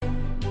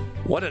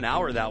What an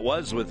hour that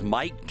was with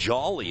Mike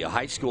Jolly, a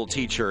high school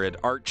teacher at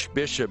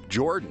Archbishop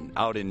Jordan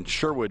out in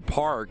Sherwood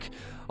Park.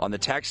 On the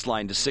text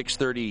line to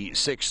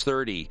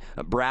 630.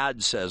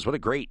 Brad says, what a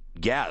great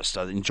guest.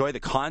 I enjoy the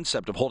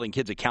concept of holding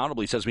kids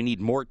accountable. He says we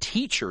need more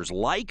teachers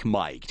like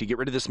Mike to get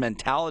rid of this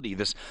mentality,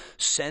 this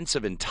sense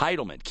of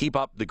entitlement. Keep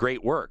up the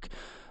great work.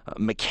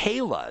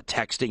 Michaela,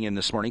 texting in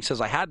this morning, says,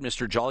 I had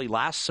Mr. Jolly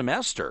last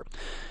semester.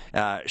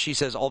 She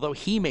says, although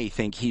he may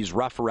think he's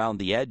rough around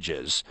the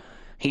edges,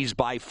 he's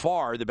by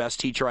far the best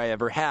teacher I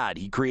ever had.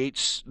 He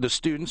creates the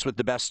students with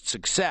the best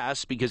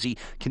success because he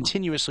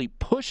continuously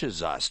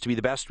pushes us to be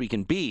the best we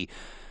can be,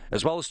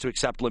 as well as to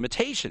accept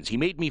limitations. He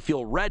made me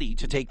feel ready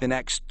to take the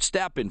next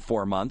step in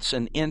 4 months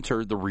and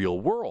enter the real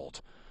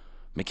world.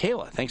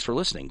 Michaela, thanks for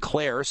listening.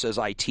 Claire says,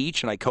 I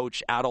teach and I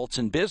coach adults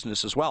in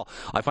business as well.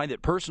 I find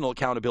that personal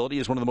accountability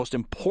is one of the most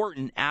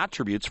important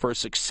attributes for a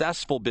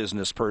successful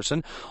business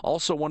person,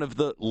 also one of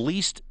the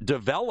least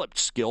developed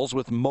skills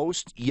with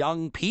most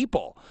young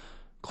people.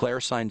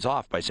 Claire signs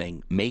off by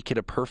saying, make it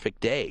a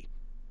perfect day.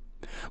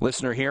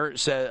 Listener here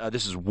says,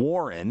 this is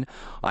Warren.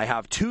 I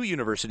have 2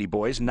 university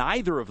boys.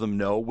 Neither of them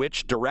know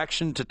which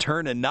direction to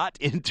turn a nut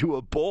into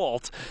a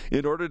bolt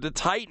in order to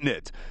tighten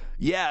it.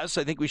 Yes,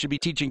 I think we should be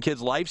teaching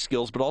kids life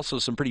skills, but also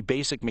some pretty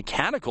basic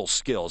mechanical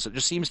skills. It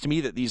just seems to me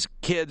that these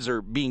kids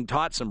are being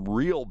taught some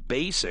real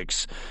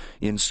basics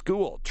in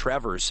school.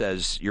 Trevor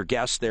says, your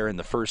guest there in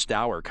the first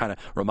hour kind of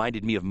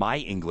reminded me of my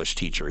English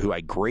teacher, who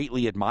I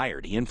greatly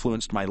admired. He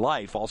influenced my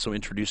life, also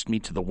introduced me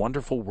to the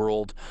wonderful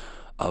world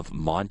of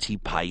Monty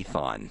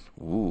Python.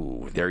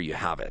 Ooh, there you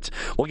have it.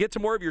 We'll get to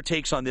more of your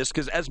takes on this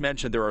because, as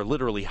mentioned, there are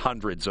literally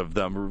hundreds of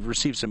them. We've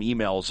received some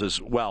emails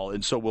as well,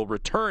 and so we'll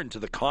return to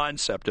the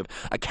concept of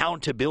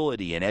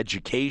accountability and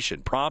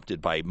education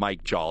prompted by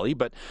Mike Jolly.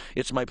 But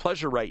it's my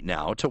pleasure right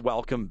now to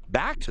welcome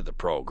back to the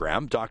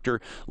program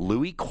Dr.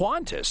 Louis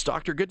Kwantes.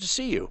 Doctor, good to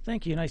see you.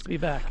 Thank you. Nice to be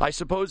back. I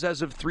suppose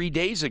as of 3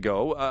 days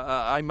ago,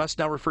 I must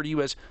now refer to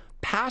you as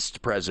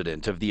past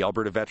president of the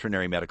Alberta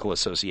Veterinary Medical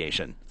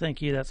Association.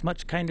 Thank you. That's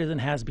much kinder than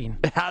has been.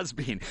 Has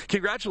been.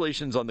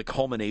 Congratulations on the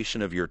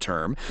culmination of your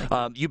term.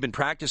 You've been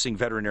practicing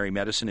veterinary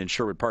medicine in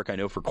Sherwood Park, I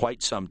know, for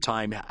quite some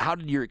time. How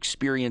did your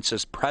experience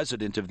as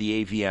president of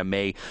the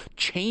AVMA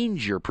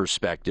change your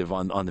perspective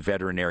on the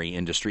veterinary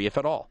industry, if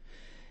at all?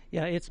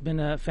 Yeah, it's been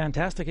a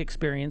fantastic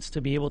experience to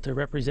be able to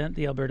represent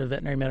the Alberta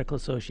Veterinary Medical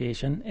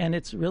Association, and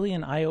it's really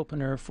an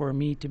eye-opener for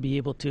me to be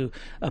able to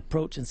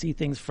approach and see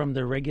things from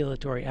the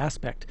regulatory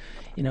aspect.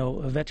 You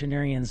know,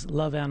 veterinarians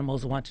love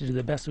animals, want to do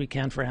the best we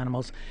can for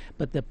animals,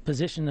 but the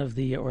position of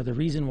the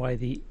reason why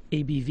the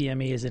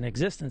ABVMA is in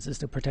existence is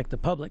to protect the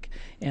public,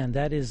 and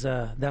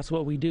that's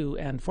what we do.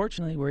 And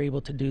fortunately, we're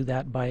able to do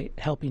that by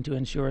helping to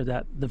ensure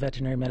that the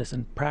veterinary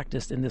medicine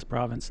practiced in this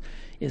province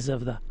is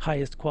of the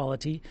highest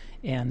quality,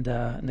 and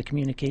the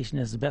communication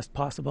is the best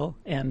possible,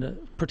 and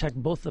protect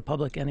both the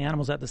public and the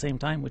animals at the same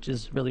time, which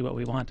is really what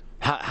we want.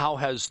 How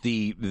has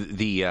the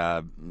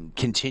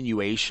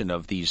continuation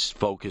of these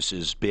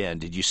focuses been?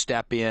 Did you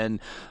step in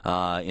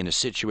a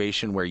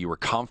situation where you were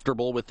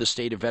comfortable with the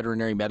state of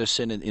veterinary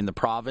medicine in the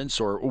province,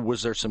 or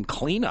was there some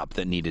cleanup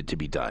that needed to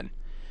be done?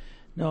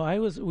 No,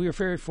 we were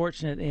very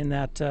fortunate in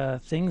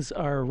that things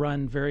are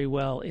run very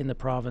well in the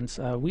province.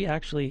 We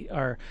actually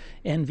are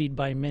envied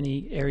by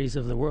many areas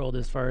of the world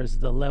as far as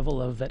the level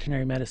of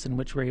veterinary medicine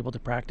which we're able to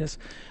practice.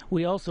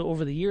 We also,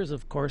 over the years,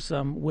 of course,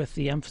 with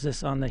the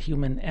emphasis on the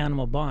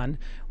human-animal bond,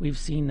 we've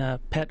seen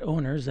pet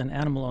owners and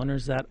animal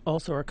owners that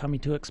also are coming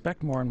to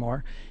expect more and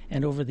more.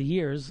 And over the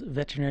years,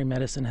 veterinary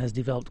medicine has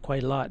developed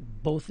quite a lot,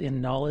 both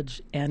in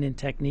knowledge and in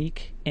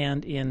technique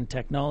and in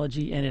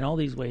technology and in all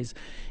these ways.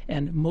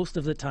 And most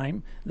of the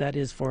time, that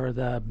is for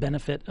the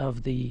benefit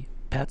of the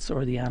pets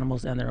or the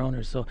animals and their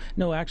owners. So,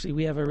 no, actually,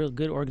 we have a real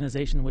good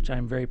organization, which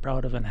I'm very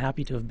proud of and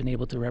happy to have been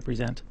able to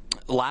represent.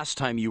 Last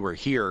time you were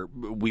here,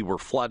 we were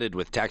flooded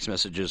with text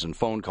messages and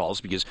phone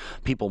calls because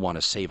people want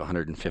to save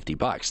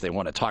 $150. They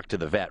want to talk to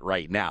the vet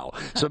right now.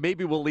 So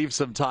maybe we'll leave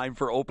some time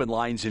for open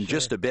lines in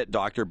just a bit,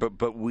 Doctor.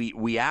 But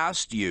we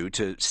asked you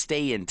to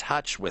stay in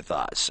touch with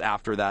us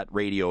after that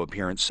radio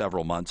appearance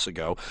several months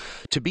ago,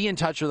 to be in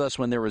touch with us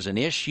when there was an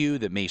issue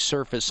that may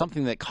surface,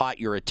 something that caught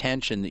your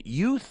attention that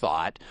you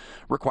thought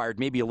required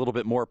maybe a little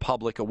bit more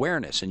public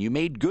awareness. And you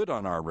made good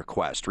on our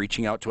request,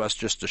 reaching out to us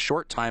just a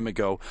short time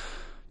ago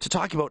to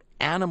talk about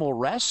animal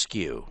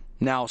rescue.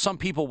 Now, some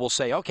people will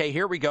say, okay,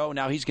 here we go.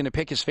 Now he's going to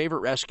pick his favorite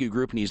rescue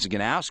group and he's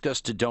going to ask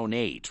us to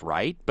donate,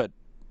 right? But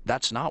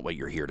that's not what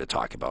you're here to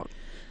talk about.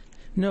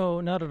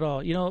 No, not at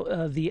all. You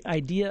know, the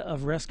idea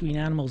of rescuing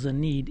animals in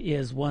need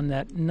is one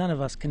that none of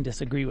us can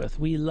disagree with.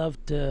 We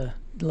love to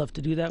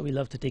do that. We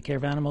love to take care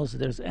of animals.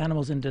 There's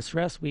animals in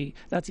distress.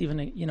 That's even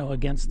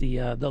against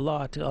the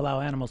law to allow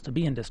animals to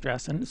be in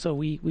distress, and so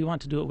we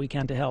want to do what we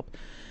can to help.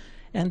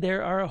 And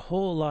there are a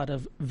whole lot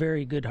of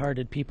very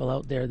good-hearted people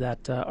out there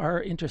that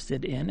are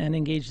interested in and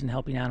engaged in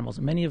helping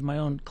animals. Many of my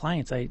own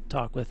clients I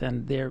talk with,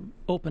 and they're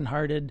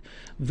open-hearted,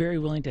 very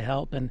willing to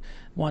help, and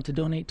want to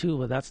donate too,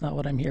 but that's not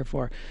what I'm here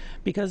for.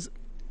 Because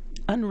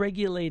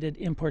unregulated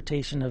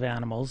importation of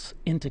animals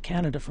into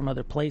Canada from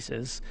other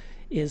places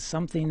is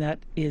something that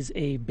is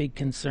a big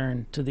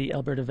concern to the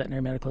Alberta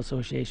Veterinary Medical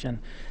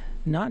Association,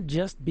 not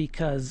just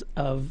because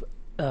of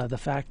the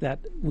fact that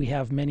we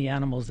have many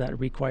animals that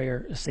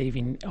require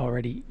saving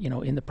already,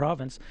 in the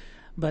province,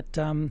 but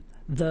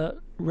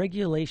the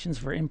regulations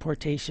for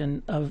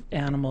importation of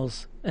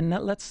animals, and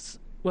let's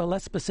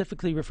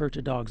specifically refer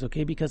to dogs,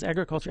 okay? Because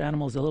agriculture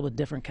animals is a little bit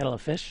different kettle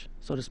of fish,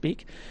 so to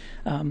speak.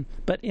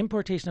 But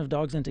importation of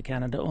dogs into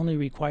Canada only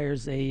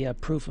requires a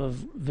proof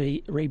of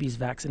rabies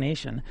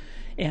vaccination,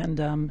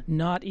 and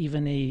not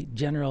even a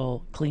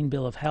general clean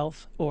bill of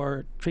health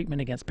or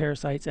treatment against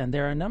parasites. And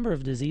there are a number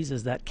of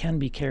diseases that can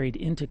be carried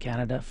into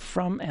Canada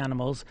from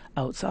animals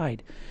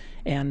outside.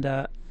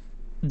 And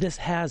this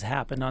has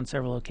happened on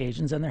several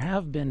occasions, and there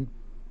have been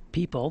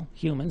people,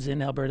 humans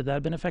in Alberta, that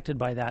have been affected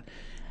by that.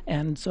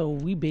 And so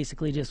we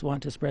basically just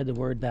want to spread the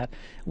word that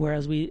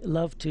whereas we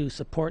love to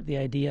support the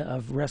idea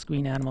of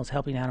rescuing animals,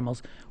 helping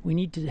animals, we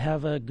need to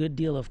have a good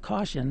deal of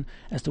caution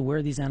as to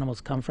where these animals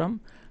come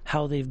from,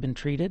 how they've been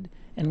treated,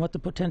 and what the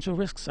potential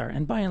risks are.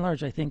 And by and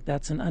large, I think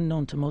that's an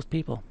unknown to most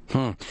people.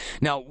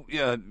 Now,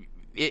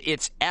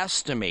 it's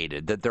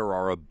estimated that there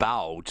are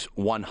about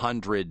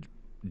 100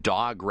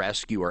 dog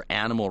rescue or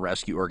animal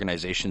rescue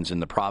organizations in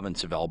the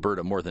province of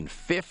Alberta, more than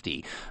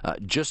 50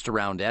 just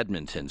around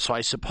Edmonton. So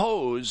I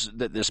suppose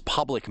that this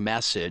public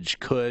message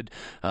could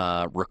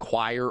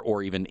require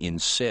or even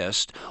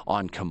insist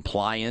on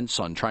compliance,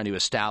 on trying to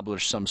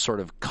establish some sort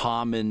of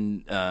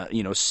common,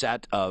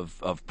 set of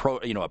a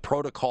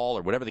protocol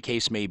or whatever the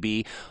case may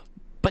be.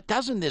 But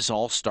doesn't this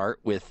all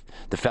start with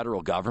the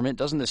federal government?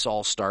 Doesn't this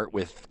all start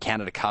with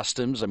Canada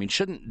Customs? I mean,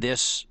 shouldn't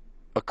this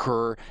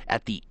occur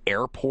at the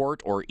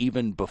airport or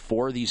even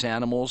before these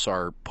animals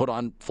are put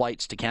on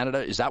flights to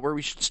Canada? Is that where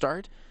we should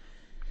start?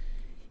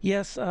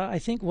 Yes, I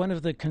think one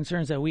of the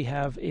concerns that we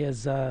have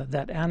is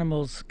that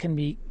animals can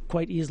be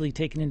quite easily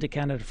taken into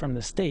Canada from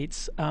the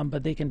States,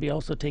 but they can be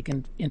also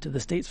taken into the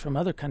States from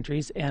other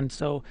countries. And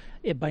so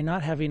by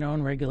not having our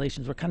own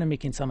regulations, we're kind of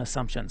making some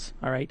assumptions,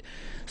 all right?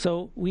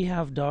 So we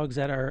have dogs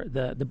that are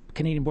the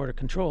Canadian Border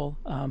Control,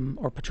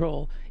 or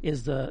Patrol,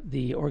 is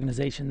the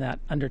organization that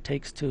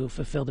undertakes to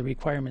fulfill the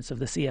requirements of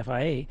the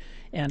CFIA.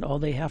 And all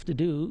they have to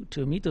do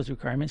to meet those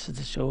requirements is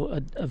to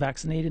show a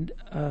vaccinated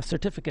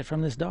certificate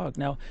from this dog.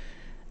 Now,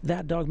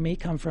 that dog may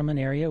come from an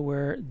area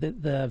where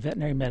the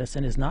veterinary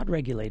medicine is not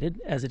regulated,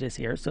 as it is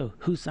here. So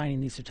who's signing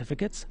these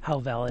certificates? How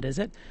valid is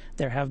it?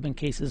 There have been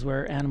cases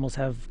where animals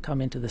have come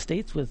into the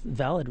States with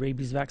valid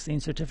rabies vaccine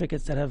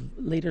certificates that have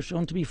later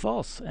shown to be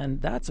false. And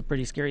that's a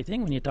pretty scary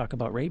thing when you talk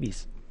about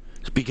rabies.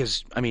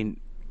 Because,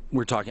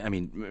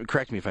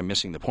 correct me if I'm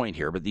missing the point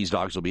here, but these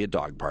dogs will be at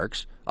dog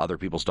parks. Other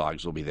people's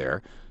dogs will be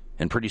there.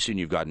 And pretty soon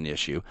you've got an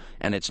issue.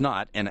 And it's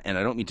not, and I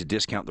don't mean to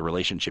discount the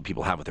relationship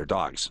people have with their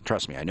dogs.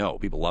 Trust me, I know.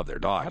 People love their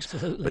dogs.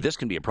 Absolutely. But this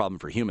can be a problem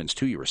for humans,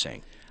 too, you were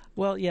saying.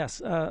 Well,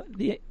 yes.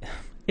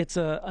 It's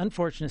an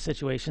unfortunate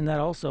situation that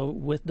also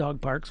with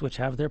dog parks, which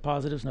have their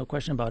positives, no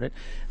question about it,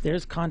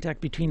 there's contact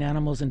between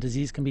animals and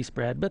disease can be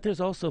spread. But there's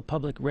also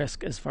public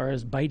risk as far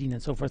as biting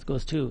and so forth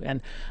goes, too.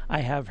 And I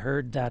have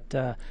heard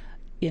that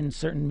in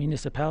certain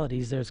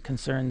municipalities, there's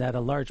concern that a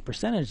large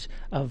percentage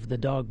of the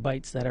dog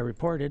bites that are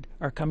reported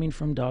are coming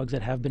from dogs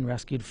that have been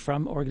rescued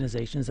from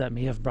organizations that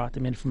may have brought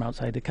them in from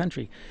outside the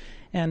country.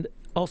 And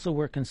also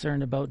we're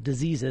concerned about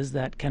diseases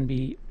that can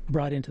be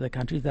brought into the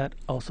country that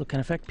also can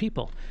affect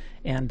people.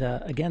 And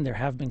again, there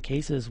have been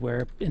cases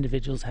where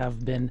individuals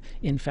have been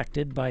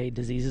infected by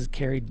diseases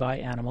carried by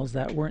animals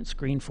that weren't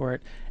screened for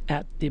it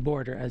at the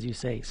border, as you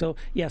say. So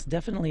yes,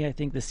 definitely I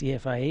think the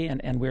CFIA,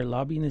 and we're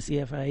lobbying the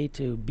CFIA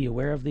to be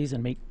aware of these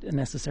and make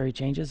necessary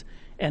changes.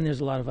 And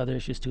there's a lot of other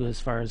issues too as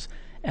far as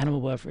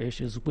animal welfare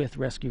issues with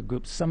rescue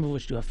groups, some of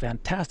which do a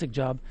fantastic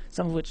job,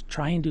 some of which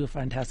try and do a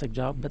fantastic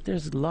job, but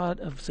there's a lot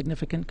of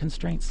significant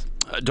constraints.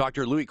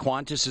 Dr. Louis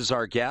Kwantes is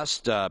our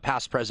guest,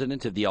 past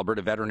president of the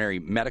Alberta Veterinary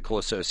Medical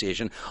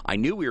Association. I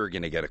knew we were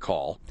going to get a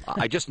call.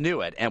 I just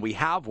knew it, and we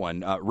have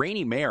one.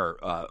 Rene Mayer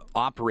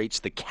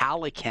operates the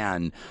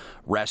Calican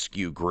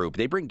Rescue Group.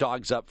 They bring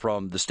dogs up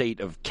from the state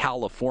of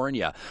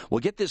California. We'll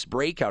get this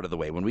break out of the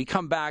way. When we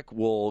come back,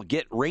 we'll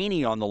get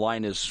Rene on the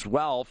line as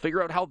well,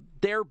 figure out how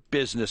their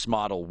business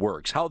model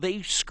works, how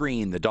they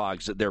screen the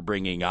dogs that they're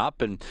bringing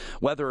up, and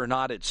whether or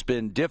not it's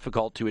been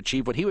difficult to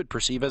achieve what he would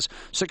perceive as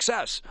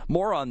success.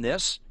 More on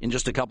this in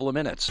just a couple of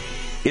minutes.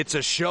 It's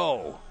a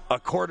show, a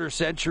quarter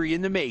century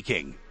in the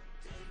making.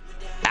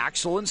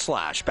 Axl and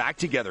Slash back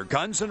together.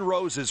 Guns N'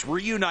 Roses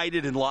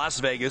reunited in Las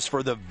Vegas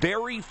for the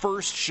very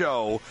first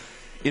show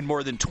in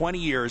more than 20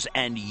 years,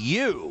 and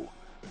you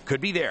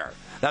could be there.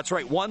 That's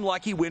right, one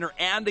lucky winner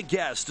and a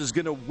guest is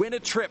going to win a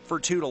trip for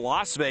two to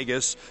Las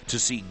Vegas to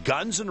see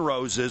Guns N'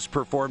 Roses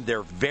perform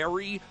their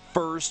very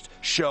first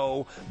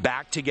show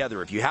back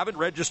together. If you haven't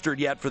registered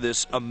yet for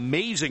this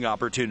amazing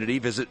opportunity,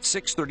 visit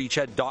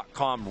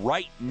 630ched.com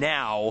right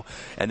now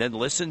and then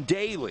listen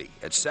daily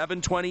at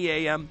 7:20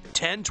 a.m.,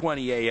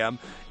 10:20 a.m.,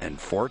 and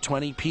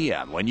 4:20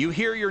 p.m. When you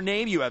hear your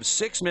name, you have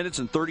 6 minutes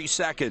and 30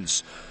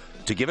 seconds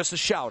to give us a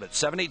shout at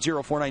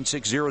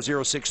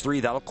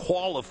 780-496-0063. That'll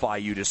qualify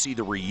you to see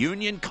the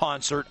reunion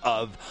concert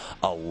of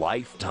a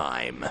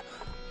lifetime.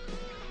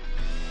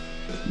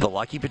 The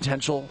lucky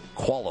potential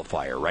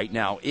qualifier right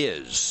now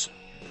is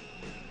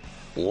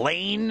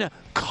Lane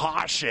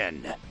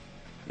Caution.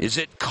 Is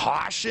it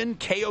Caution?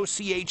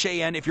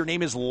 K-O-C-H-A-N. If your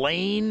name is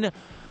Lane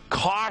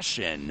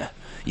Caution,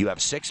 you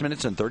have 6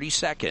 minutes and 30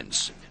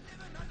 seconds.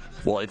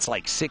 Well, it's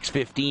like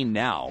 6:15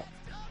 now.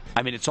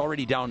 I mean, it's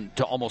already down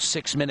to almost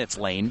 6 minutes,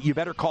 Lane. You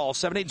better call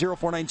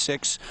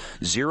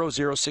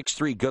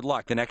 780-496-0063. Good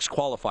luck. The next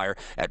qualifier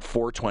at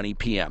 4:20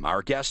 p.m.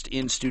 Our guest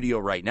in studio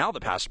right now, the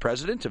past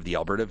president of the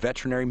Alberta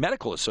Veterinary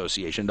Medical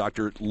Association,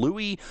 Dr.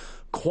 Louis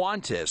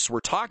Kwantes.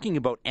 We're talking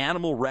about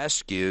animal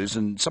rescues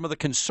and some of the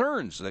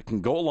concerns that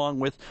can go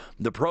along with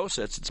the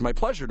process. It's my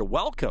pleasure to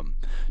welcome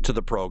to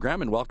the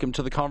program and welcome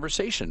to the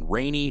conversation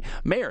Rene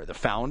Mayer, the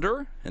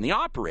founder and the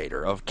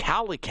operator of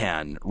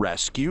Calican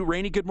Rescue.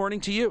 Rene, good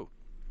morning to you.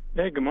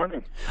 Hey, good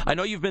morning. I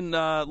know you've been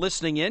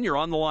listening in. You're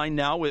on the line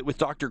now with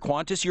Dr.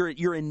 Kwantes.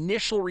 Your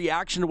initial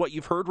reaction to what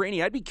you've heard,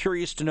 Rene, I'd be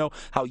curious to know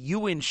how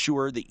you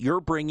ensure that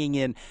you're bringing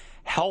in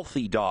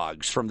healthy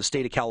dogs from the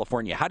state of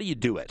California. How do you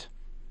do it?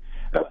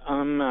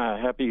 I'm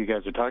happy you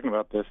guys are talking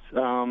about this.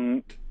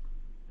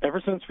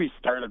 Ever since we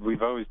started,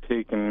 we've always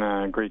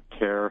taken great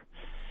care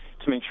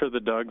to make sure the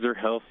dogs are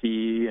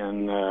healthy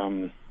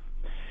and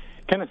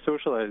kind of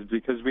socialized,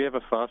 because we have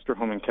a foster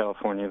home in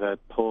California that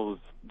pulls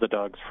the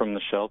dogs from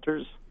the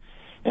shelters,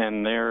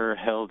 and they're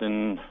held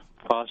in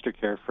foster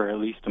care for at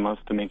least a month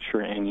to make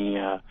sure any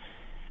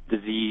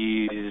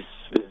disease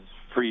is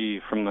free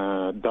from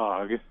the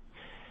dog.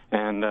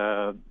 And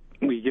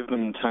we give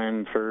them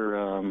time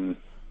for,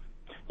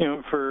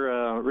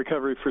 for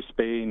recovery, for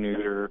spay,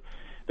 neuter.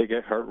 They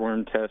get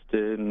heartworm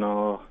tested and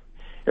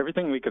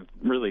everything we could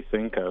really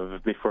think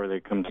of before they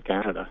come to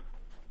Canada.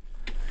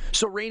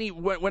 So, Rene,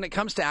 when it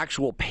comes to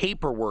actual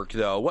paperwork,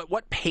 though,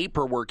 what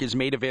paperwork is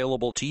made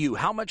available to you?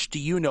 How much do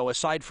you know,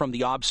 aside from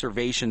the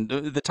observation,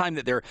 the time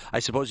that they're,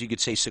 I suppose you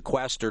could say,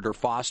 sequestered or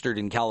fostered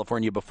in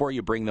California before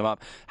you bring them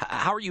up?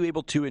 How are you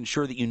able to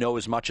ensure that you know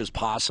as much as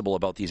possible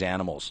about these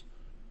animals?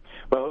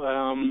 Well,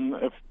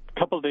 a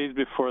couple of days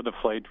before the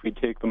flight, we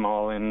take them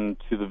all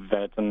into the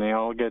vet, and they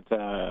all get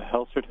a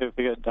health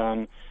certificate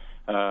done,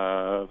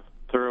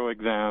 thorough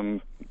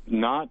exam,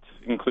 not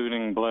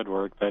including blood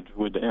work. That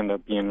would end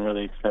up being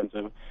really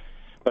expensive.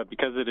 But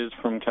because it is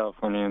from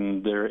California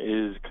and there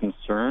is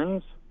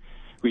concerns,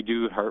 we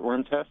do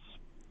heartworm tests.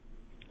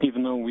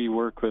 Even though we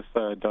work with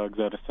dogs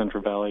out of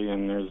Central Valley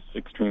and there's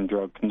extreme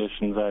drought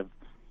conditions, I've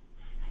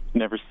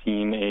never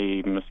seen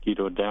a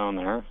mosquito down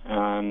there.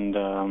 And,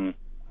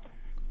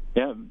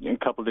 a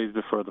couple of days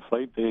before the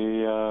flight,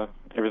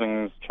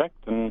 everything's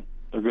checked and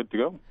they're good to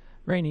go.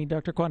 Rene,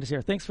 Dr. Kwantes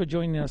here. Thanks for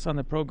joining us on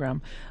the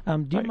program.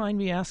 Do you mind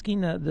me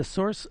asking the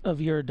source of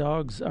your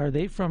dogs? Are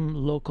they from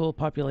local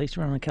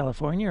population around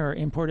California or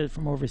imported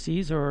from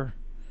overseas? Or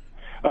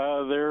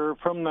they're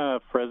from the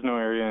Fresno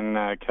area in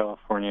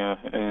California,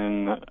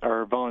 and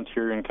our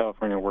volunteer in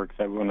California works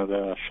at one of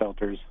the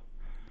shelters.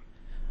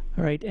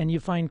 All right, and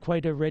you find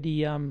quite a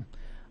ready,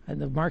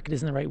 the market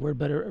isn't the right word,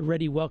 but a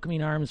ready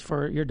welcoming arms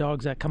for your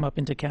dogs that come up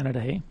into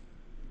Canada, hey?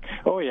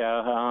 Oh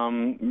yeah,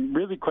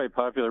 really quite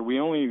popular. We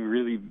only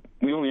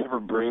ever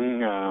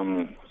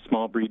bring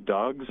small breed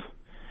dogs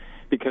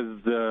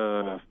because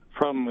the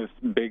problem with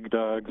big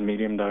dogs,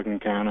 medium dogs in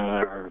Canada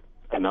are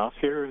enough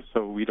here,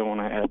 so we don't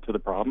want to add to the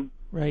problem.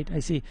 Right, I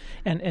see.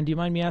 And do you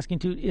mind me asking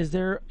too? Is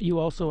there you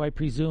also, I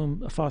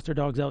presume, foster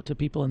dogs out to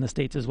people in the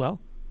States as well?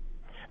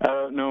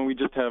 No, we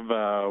just have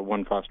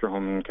one foster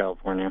home in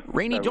California.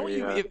 Rene,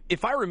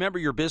 if I remember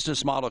your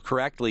business model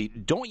correctly,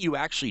 don't you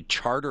actually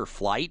charter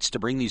flights to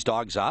bring these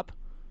dogs up?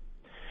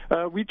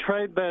 We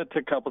tried that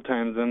a couple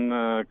times, and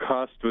the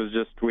cost was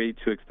just way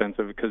too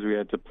expensive because we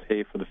had to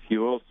pay for the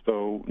fuel.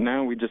 So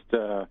now we just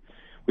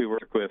we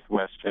work with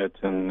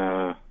WestJet, and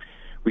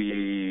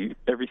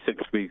every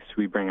 6 weeks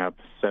we bring up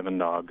 7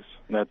 dogs.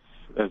 That's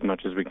as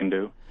much as we can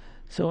do.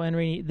 So,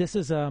 Rene, this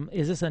is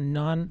this a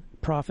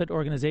non-profit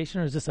organization,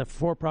 or is this a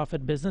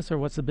for-profit business, or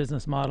what's the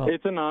business model?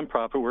 It's a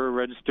non-profit. We're a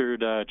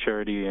registered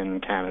charity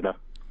in Canada.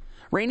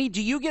 Rene,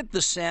 do you get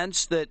the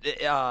sense that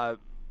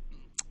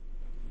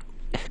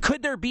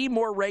could there be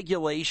more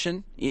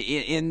regulation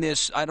in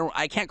this?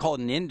 I can't call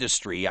it an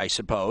industry, I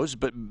suppose,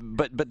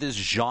 but this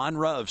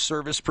genre of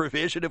service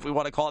provision, if we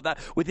want to call it that,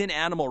 within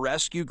animal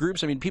rescue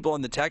groups. I mean, people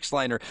on the text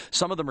line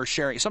some of them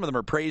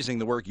are praising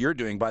the work you're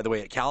doing, by the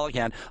way, at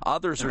Calican.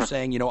 Others are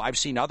saying, I've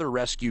seen other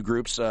rescue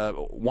groups.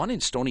 One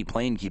in Stony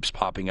Plain keeps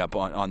popping up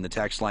on the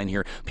text line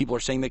here. People are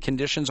saying the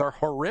conditions are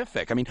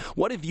horrific. I mean,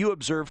 what have you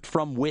observed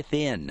from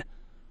within?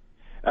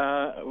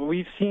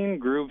 We've seen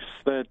groups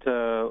that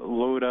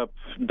load up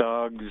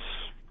dogs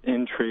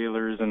in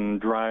trailers and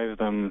drive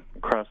them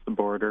across the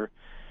border.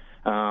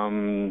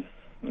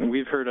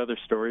 We've heard other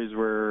stories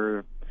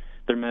where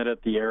they're met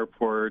at the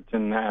airport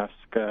and ask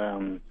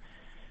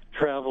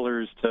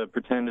travelers to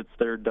pretend it's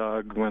their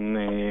dog when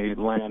they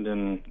land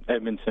in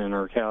Edmonton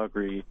or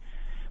Calgary.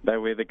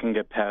 That way they can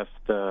get past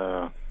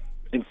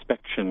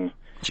inspection.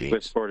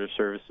 with Border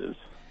Services.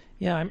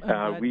 Yeah, I'm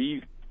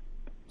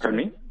Pardon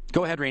me?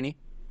 Go ahead, Rene.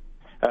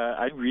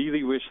 I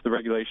really wish the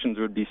regulations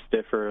would be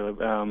stiffer.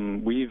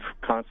 We've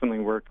constantly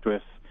worked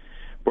with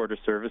Border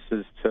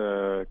Services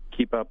to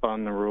keep up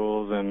on the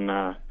rules,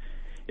 and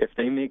if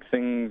they make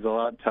things a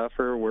lot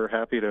tougher, we're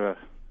happy to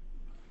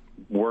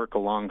work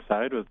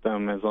alongside with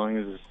them as long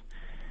as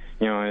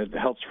it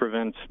helps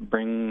prevent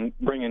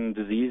bringing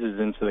diseases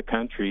into the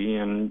country.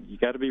 And you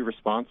got to be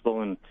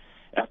responsible, and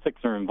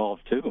ethics are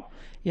involved too.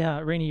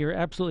 Yeah, Rene, you're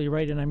absolutely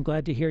right, and I'm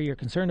glad to hear you're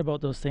concerned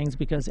about those things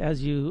because,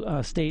 as you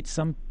state,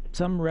 some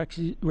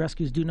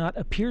rescues do not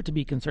appear to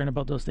be concerned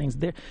about those things.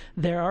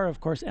 There are, of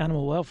course,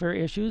 animal welfare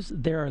issues,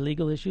 there are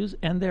legal issues,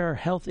 and there are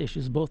health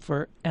issues, both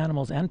for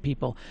animals and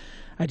people.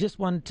 I just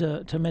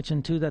wanted to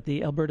mention, too, that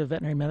the Alberta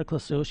Veterinary Medical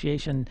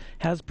Association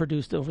has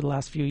produced over the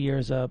last few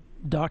years a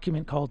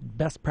document called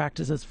Best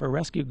Practices for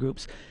Rescue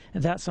Groups.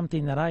 And that's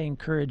something that I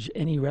encourage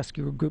any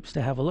rescue groups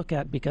to have a look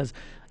at because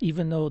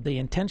even though the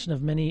intention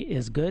of many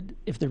is good,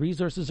 if the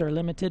resources are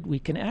limited, we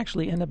can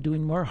actually end up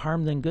doing more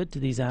harm than good to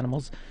these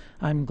animals.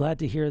 I'm glad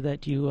to hear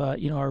that you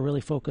are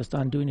really focused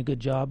on doing a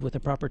good job with the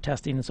proper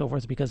testing and so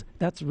forth because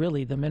that's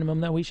really the minimum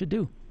that we should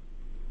do.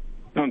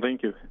 Oh,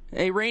 thank you.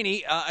 Hey,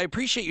 Rene, I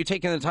appreciate you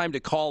taking the time to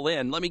call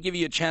in. Let me give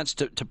you a chance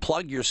to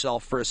plug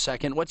yourself for a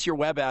second. What's your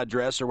web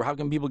address, or how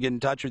can people get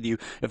in touch with you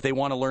if they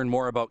want to learn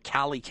more about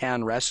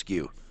Calican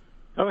Rescue?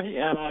 Oh,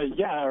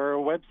 our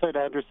website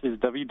address is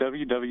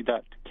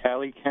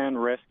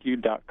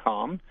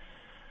www.calicanrescue.com.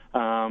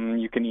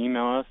 You can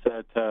email us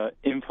at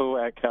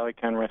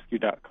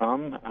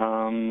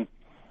info@calicanrescue.com.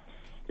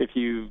 If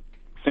you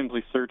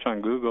simply search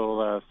on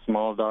Google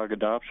small dog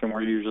adoption,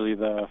 we're usually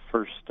the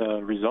first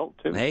result,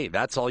 too. Hey,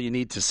 that's all you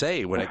need to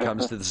say when it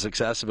comes to the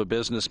success of a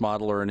business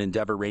model or an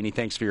endeavor. Rene,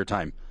 thanks for your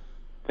time.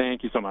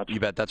 Thank you so much. You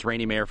bet. That's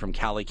Rene Mayer from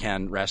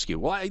Calican Rescue.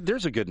 Well,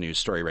 there's a good news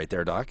story right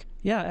there, Doc.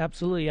 Yeah,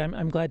 absolutely.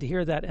 I'm glad to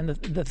hear that, and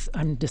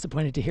I'm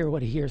disappointed to hear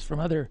what he hears from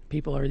other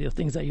people or the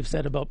things that you've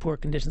said about poor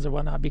conditions or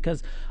whatnot,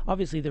 because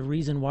obviously the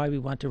reason why we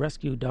want to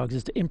rescue dogs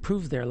is to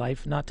improve their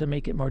life, not to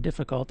make it more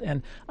difficult.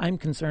 And I'm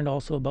concerned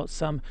also about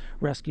some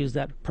rescues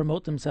that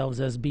promote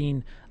themselves as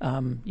being,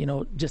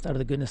 just out of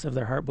the goodness of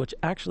their heart, which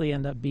actually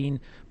end up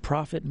being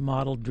profit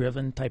model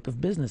driven type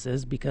of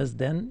businesses, because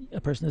then a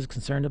person is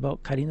concerned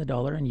about cutting the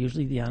dollar, and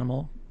usually the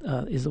animal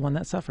is the one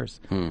that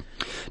suffers.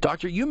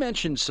 Doctor, you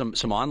mentioned some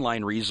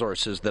online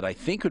resources that I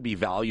think would be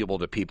valuable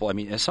to people. I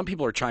mean, some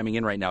people are chiming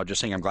in right now just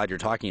saying, I'm glad you're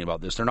talking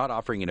about this. They're not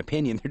offering an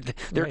opinion.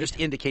 They're just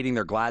indicating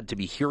they're glad to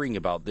be hearing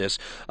about this.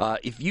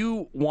 If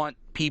you want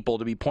people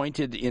to be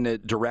pointed in a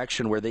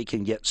direction where they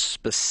can get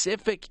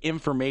specific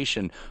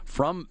information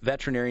from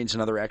veterinarians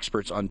and other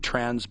experts on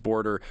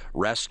trans-border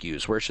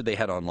rescues, where should they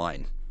head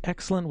online?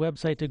 Excellent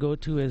website to go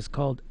to is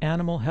called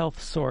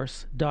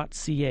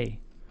animalhealthsource.ca.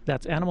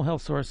 That's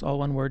animalhealthsource, all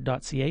one word,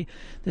 .ca.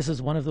 This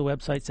is one of the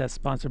websites that's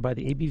sponsored by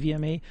the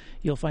ABVMA.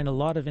 You'll find a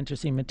lot of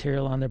interesting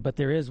material on there, but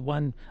there is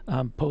one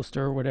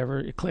poster or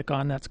whatever you click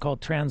on that's called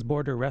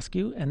Trans-Border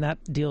Rescue, and that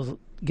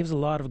gives a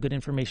lot of good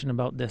information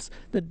about this.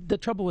 The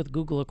trouble with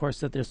Google, of course,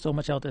 that there's so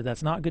much out there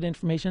that's not good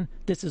information.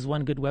 This is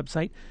one good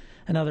website.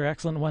 Another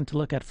excellent one to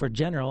look at for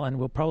general, and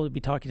we'll probably be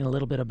talking a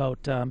little bit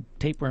about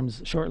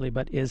tapeworms shortly,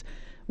 but is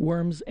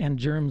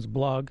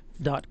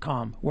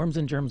wormsandgermsblog.com.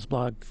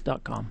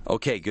 wormsandgermsblog.com.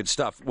 Okay, good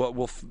stuff. Well,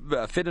 we'll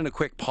fit in a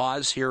quick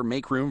pause here,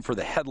 make room for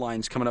the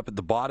headlines coming up at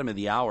the bottom of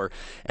the hour.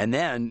 And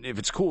then, if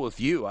it's cool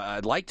with you,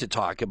 I'd like to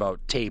talk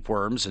about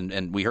tapeworms,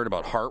 and we heard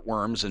about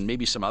heartworms and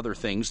maybe some other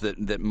things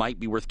that might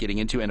be worth getting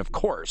into. And, of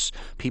course,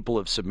 people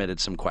have submitted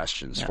some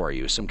questions for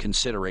you, some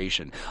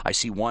consideration. I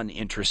see one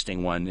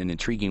interesting one, an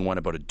intriguing one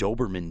about a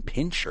Doberman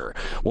Pinscher.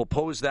 We'll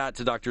pose that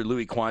to Dr.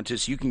 Louis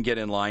Kwantes. You can get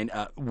in line.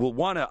 We'll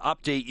want to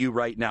update you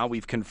right now.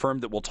 We've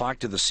confirmed that we'll talk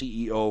to the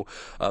CEO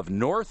of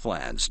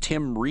Northlands,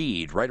 Tim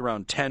Reid, right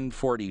around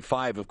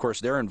 10:45. Of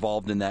course, they're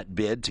involved in that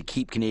bid to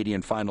keep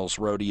Canadian Finals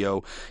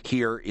Rodeo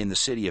here in the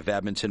city of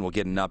Edmonton. We'll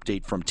get an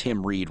update from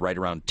Tim Reid right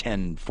around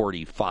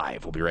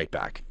 10:45. We'll be right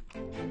back.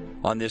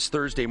 On this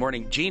Thursday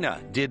morning, Gina,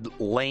 did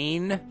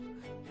Lane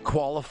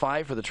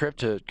qualify for the trip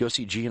to go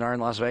see GNR in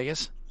Las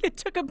Vegas? It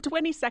took him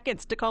 20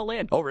 seconds to call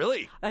in. Oh,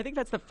 really? I think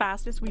that's the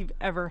fastest we've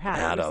ever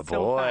had.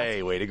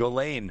 Attaboy. Way to go,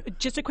 Lane.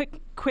 Just a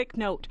quick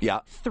note. Yeah.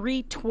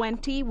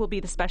 3:20 will be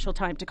the special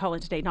time to call in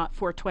today, not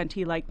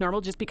 4:20 like normal,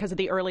 just because of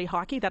the early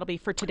hockey. That'll be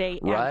for today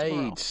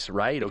and tomorrow.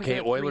 Right.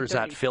 Okay, Oilers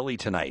at Philly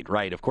tonight.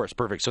 Right, of course.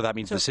 Perfect. So that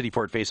means the City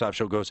Ford Face-Off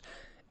show goes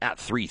at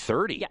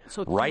 3:30, yeah,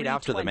 so right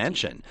after the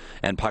mention,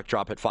 and puck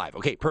drop at 5.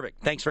 Okay,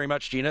 perfect. Thanks very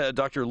much, Gina.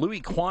 Dr. Louis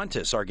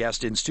Kwantes, our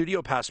guest in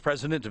studio, past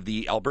president of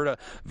the Alberta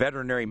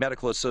Veterinary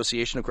Medical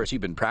Association. Of course,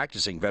 you've been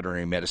practicing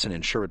veterinary medicine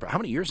in Sherwood. How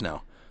many years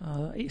now?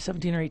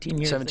 17 or 18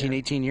 years.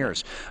 18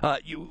 years.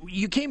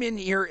 You came in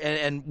here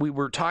and we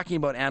were talking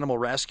about animal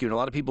rescue, and a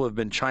lot of people have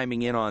been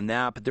chiming in on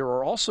that. But there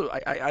are also,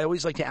 I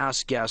always like to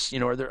ask guests,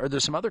 are there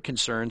some other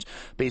concerns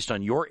based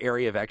on your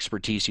area of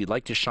expertise you'd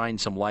like to shine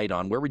some light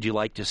on? Where would you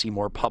like to see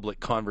more public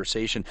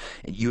conversation?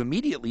 And you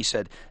immediately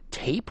said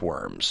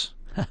tapeworms.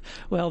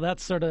 Well,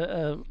 that's sort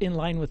of in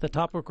line with the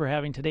topic we're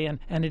having today,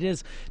 and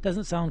it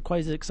doesn't sound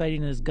quite as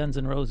exciting as Guns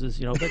N' Roses,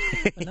 but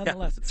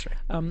nonetheless. That's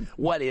right.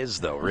 What is,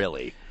 though,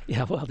 really?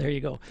 Yeah, well, there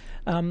you go.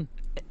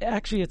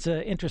 Actually, it's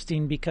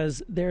interesting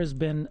because there's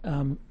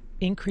been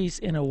increase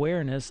in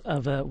awareness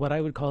of what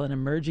I would call an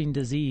emerging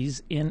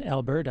disease in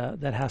Alberta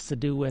that has to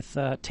do with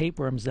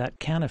tapeworms that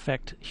can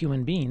affect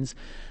human beings.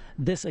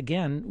 This,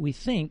 again, we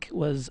think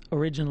was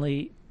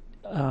originally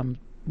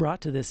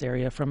brought to this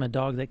area from a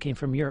dog that came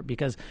from Europe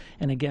because,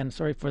 and again,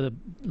 sorry for the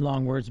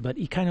long words, but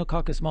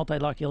Echinococcus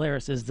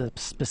multilocularis is the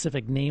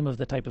specific name of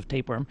the type of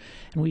tapeworm.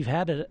 And we've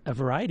had a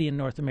variety in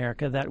North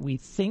America that we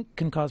think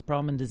can cause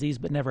problem and disease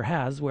but never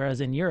has,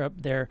 whereas in Europe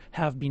there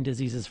have been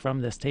diseases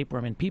from this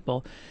tapeworm in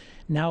people.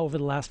 Now, over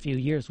the last few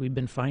years, we've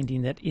been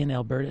finding that in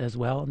Alberta as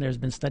well, and there's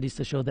been studies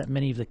to show that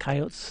many of the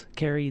coyotes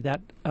carry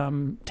that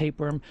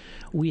tapeworm.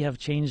 We have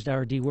changed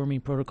our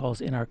deworming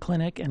protocols in our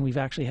clinic, and we've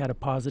actually had a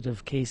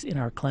positive case in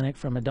our clinic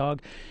from a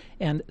dog.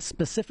 And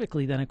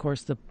specifically then, of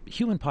course, the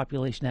human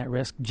population at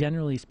risk,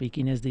 generally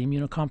speaking, is the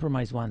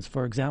immunocompromised ones.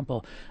 For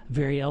example,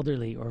 very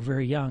elderly or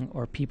very young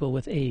or people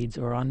with AIDS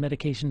or on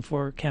medication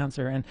for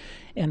cancer.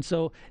 And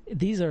so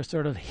these are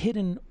sort of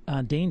hidden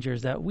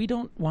dangers that we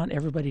don't want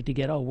everybody to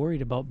get all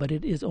worried about, but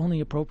it is only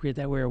appropriate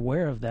that we're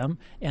aware of them.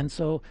 And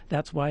so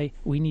that's why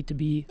we need to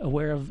be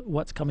aware of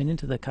what's coming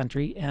into the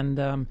country.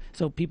 And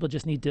so people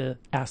just need to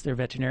ask their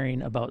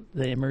veterinarian about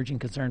the emerging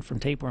concern from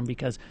tapeworm,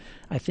 because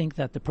I think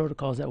that the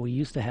protocols that we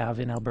used to have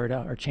in Alberta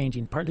are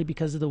changing, partly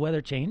because of the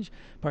weather change,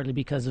 partly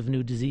because of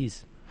new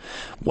disease.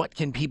 What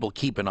can people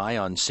keep an eye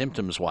on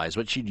symptoms-wise?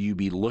 What should you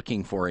be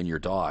looking for in your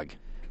dog?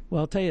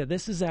 Well, I'll tell you,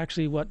 this is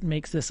actually what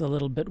makes this a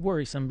little bit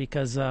worrisome,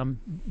 because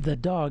the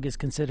dog is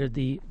considered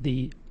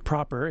the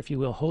proper, if you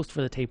will, host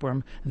for the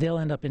tapeworm. They'll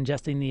end up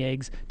ingesting the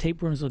eggs.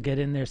 Tapeworms will get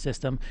in their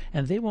system,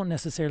 and they won't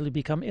necessarily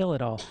become ill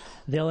at all.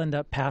 They'll end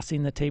up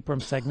passing the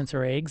tapeworm segments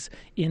or eggs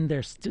in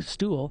their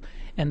stool,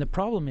 and the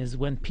problem is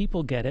when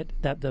people get it,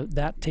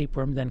 that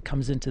tapeworm then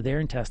comes into their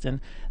intestine.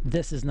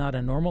 This is not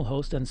a normal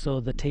host, and so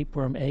the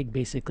tapeworm egg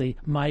basically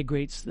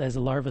migrates as a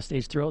larva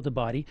stage throughout the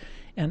body,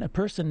 and a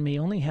person may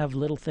only have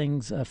little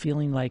things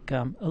feeling like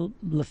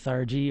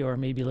lethargy or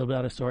maybe a little bit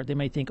out of sort. They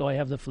might think, oh, I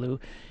have the flu.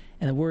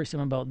 And the worrisome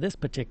about this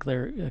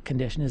particular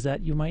condition is that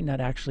you might not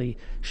actually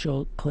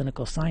show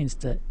clinical signs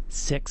to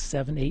 6,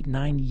 7, 8,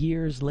 9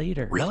 years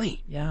later.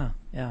 Really? Yeah.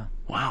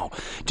 Wow.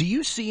 Do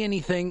you see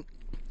anything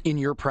in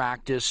your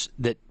practice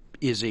that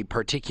is a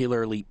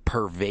particularly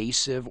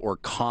pervasive or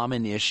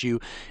common issue?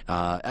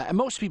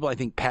 Most people, I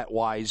think,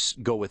 pet-wise,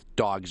 go with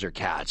dogs or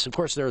cats. Of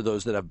course, there are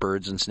those that have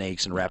birds and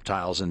snakes and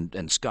reptiles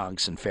and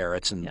skunks and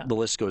ferrets, and the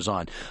list goes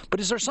on. But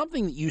is there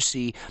something that you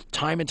see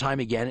time and time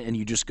again, and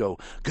you just go,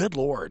 good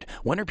Lord,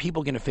 when are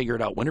people going to figure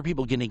it out? When are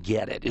people going to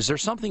get it? Is there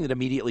something that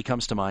immediately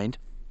comes to mind?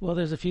 Well,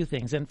 there's a few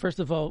things. And first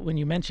of all, when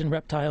you mention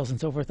reptiles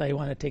and so forth, I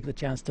want to take the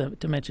chance to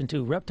mention,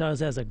 too,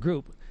 reptiles as a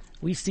group.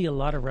 We see a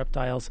lot of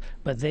reptiles,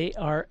 but they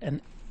are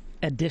an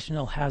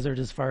additional hazard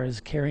as far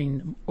as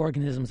carrying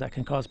organisms that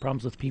can cause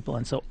problems with people,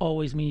 and so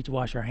always we need to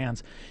wash our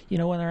hands.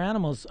 When our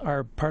animals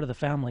are part of the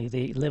family,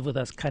 they live with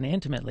us kind of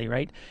intimately,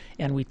 right?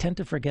 And we tend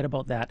to forget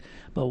about that.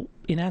 But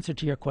in answer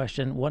to your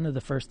question, one of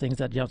the first things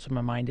that jumps in my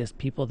mind is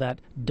people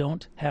that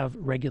don't have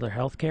regular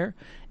health care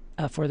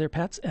for their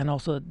pets and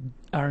also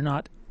are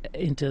not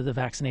into the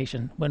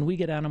vaccination. When we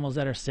get animals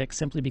that are sick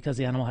simply because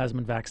the animal hasn't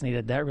been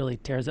vaccinated, that really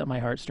tears at my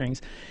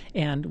heartstrings.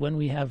 And when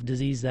we have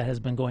disease that has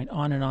been going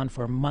on and on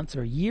for months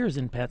or years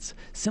in pets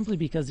simply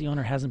because the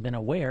owner hasn't been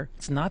aware,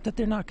 it's not that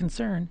they're not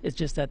concerned, it's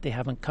just that they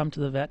haven't come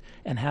to the vet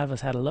and have us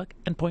had a look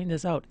and point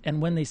this out.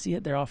 And when they see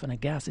it, they're often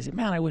aghast. They say,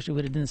 man, I wish I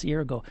would have done this a year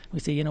ago. We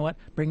say, you know what,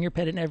 bring your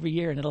pet in every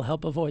year and it'll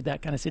help avoid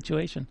that kind of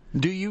situation.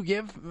 Do you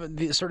give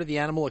the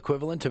animal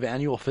equivalent of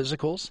annual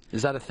physicals?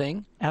 Is that a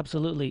thing?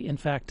 Absolutely. In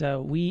fact,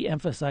 we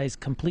emphasize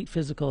complete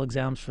physical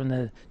exams from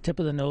the tip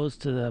of the nose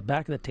to the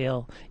back of the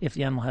tail, if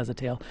the animal has a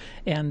tail.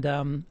 And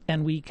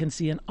we can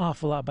see an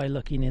awful lot by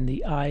looking in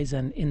the eyes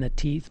and in the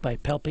teeth, by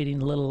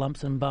palpating little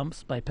lumps and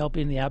bumps, by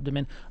palpating the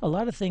abdomen. A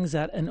lot of things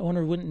that an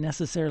owner wouldn't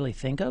necessarily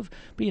think of.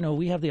 But,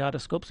 we have the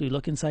otoscopes. We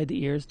look inside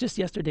the ears. Just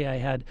yesterday I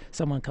had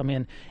someone come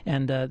in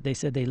and they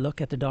said they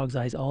look at the dog's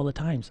eyes all the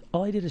time.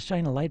 All I did is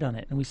shine a light on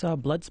it, and we saw a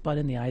blood spot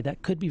in the eye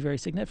that could be very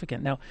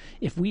significant. Now,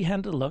 if we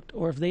hadn't looked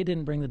or if they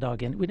didn't bring the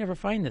dog in, we'd never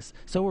find this.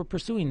 So we're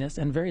pursuing this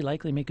and very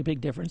likely make a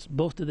big difference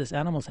both to this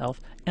animal's health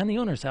and the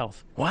owner's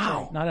health.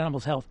 Wow. Sorry, not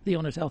animal's health, the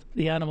owner's health,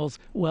 the animal's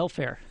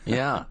welfare.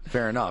 Yeah,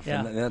 fair enough.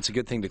 Yeah. And that's a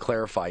good thing to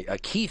clarify.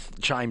 Keith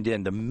chimed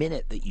in the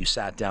minute that you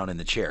sat down in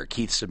the chair.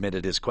 Keith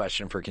submitted his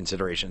question for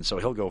consideration, so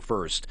he'll go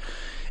first.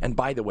 And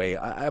by the way,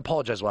 I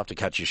apologize, we'll have to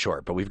cut you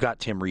short, but we've got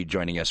Tim Reid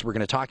joining us. We're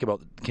going to talk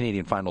about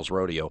Canadian Finals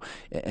Rodeo,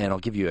 and I'll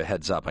give you a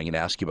heads up. I'm going to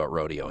ask you about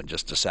rodeo in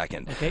just a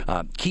second. Okay.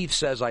 Keith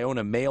says, I own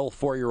a male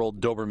 4-year-old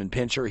Doberman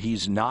Pinscher.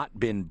 He's not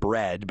been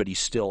bred, but he's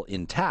still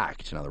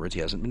intact. In other words,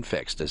 he hasn't been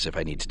fixed, as if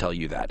I need to tell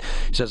you that.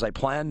 He says, I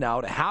plan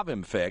now to have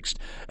him fixed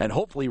and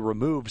hopefully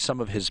remove some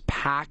of his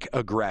pack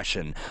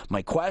aggression.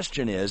 My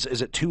question is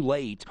it too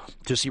late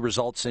to see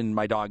results in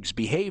my dog's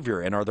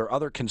behavior? And are there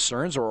other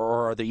concerns,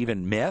 or are there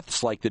even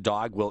myths like the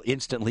dog will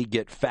instantly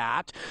get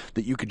fat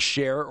that you could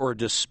share or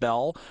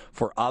dispel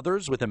for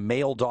others with a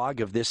male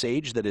dog of this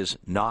age that is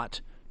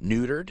not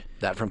neutered?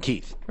 That from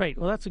Keith. Right.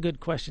 Well, that's a good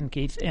question,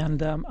 Keith.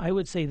 And I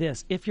would say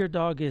this. If your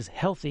dog is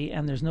healthy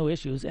and there's no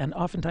issues, and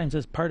oftentimes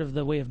as part of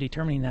the way of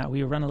determining that,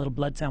 we run a little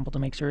blood sample to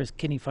make sure his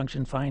kidney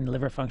function fine,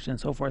 liver function, and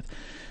so forth,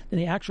 then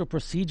the actual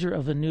procedure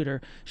of the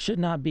neuter should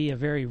not be a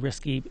very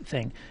risky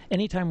thing.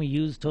 Anytime we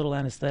use total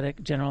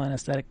anesthetic, general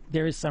anesthetic,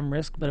 there is some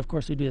risk, but of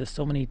course we do this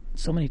so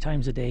many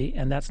times a day,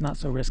 and that's not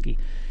so risky.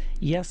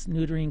 Yes,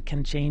 neutering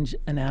can change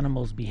an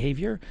animal's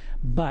behavior,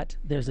 but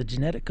there's a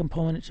genetic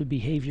component to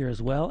behavior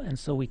as well, and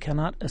so we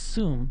cannot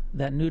assume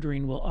that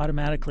neutering will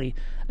automatically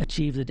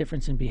achieve the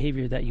difference in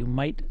behavior that you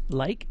might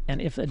like.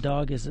 And if a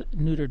dog is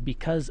neutered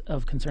because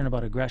of concern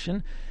about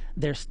aggression,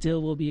 there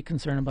still will be a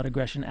concern about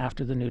aggression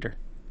after the neuter.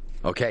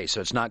 Okay, so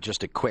it's not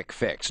just a quick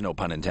fix, no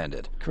pun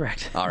intended.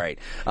 Correct. All right.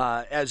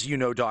 As you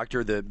know,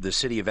 Doctor, the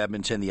city of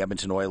Edmonton, the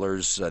Edmonton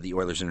Oilers, the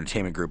Oilers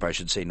Entertainment Group, I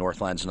should say,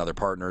 Northlands and other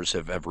partners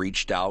have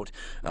reached out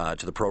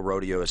to the Pro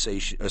Rodeo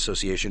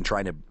Association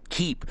trying to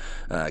keep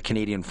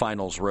Canadian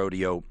Finals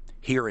Rodeo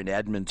here in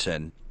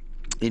Edmonton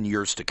in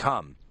years to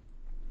come.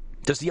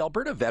 Does the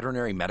Alberta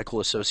Veterinary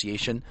Medical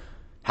Association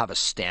have a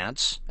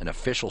stance, an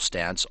official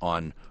stance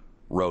on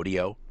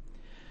rodeo?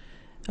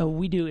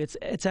 We do.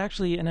 It's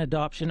actually an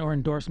adoption or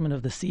endorsement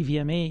of the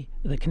CVMA,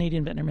 the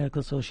Canadian Veterinary Medical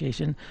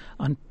Association,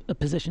 on a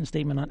position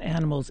statement on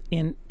animals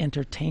in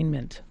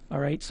entertainment. All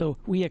right, so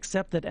we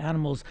accept that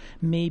animals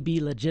may be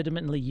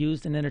legitimately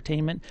used in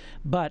entertainment,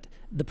 but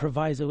the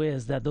proviso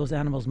is that those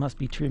animals must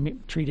be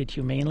treated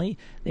humanely,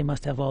 they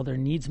must have all their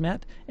needs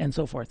met, and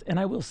so forth. And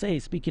I will say,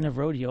 speaking of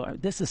rodeo,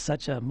 this is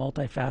such a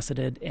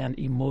multifaceted and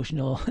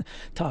emotional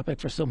topic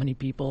for so many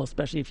people,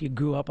 especially if you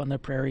grew up on the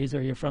prairies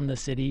or you're from the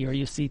city or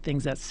you see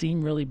things that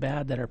seem really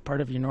bad that are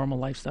part of your normal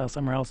lifestyle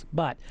somewhere else.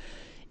 But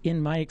in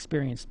my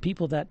experience,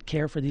 people that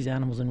care for these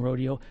animals in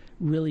rodeo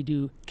really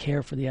do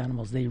care for the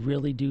animals. They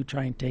really do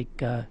try and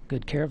take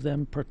good care of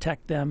them,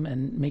 protect them,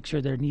 and make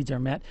sure their needs are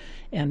met.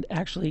 And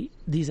actually,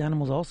 these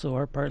animals also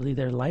are partly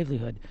their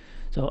livelihood.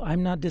 So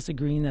I'm not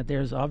disagreeing that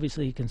there's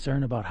obviously a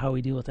concern about how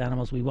we deal with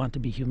animals. We want to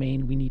be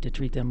humane. We need to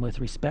treat them with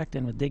respect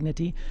and with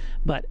dignity.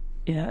 But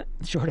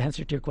short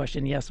answer to your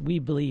question, yes, we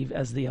believe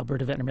as the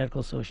Alberta Veterinary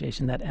Medical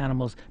Association that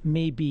animals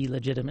may be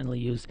legitimately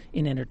used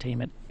in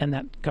entertainment, and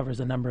that covers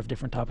a number of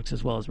different topics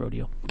as well as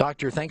rodeo.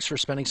 Doctor, thanks for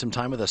spending some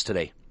time with us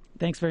today.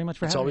 Thanks very much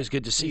for having me. It's always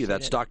good to see you.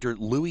 That's Dr.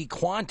 Louis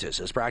Kwantes,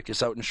 has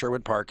practiced out in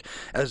Sherwood Park.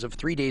 As of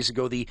 3 days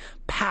ago, the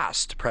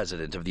past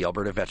president of the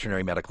Alberta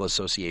Veterinary Medical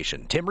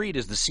Association. Tim Reid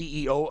is the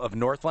CEO of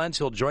Northlands.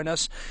 He'll join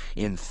us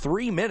in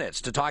 3 minutes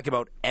to talk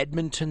about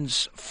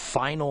Edmonton's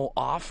final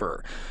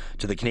offer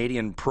to the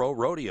Canadian Pro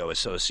Rodeo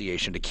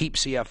Association to keep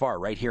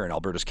CFR right here in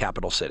Alberta's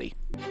capital city.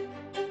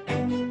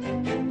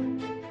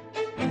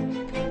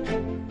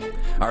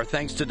 Our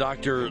thanks to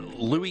Dr.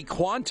 Louis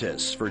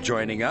Kwantes for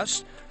joining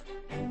us.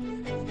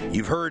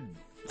 You've heard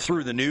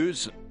through the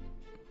news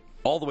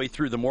all the way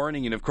through the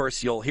morning, and of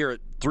course you'll hear it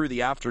through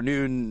the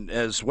afternoon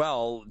as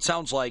well. It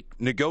sounds like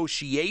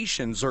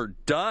negotiations are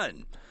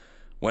done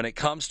when it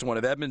comes to one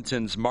of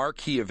Edmonton's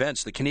marquee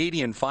events, the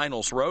Canadian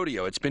Finals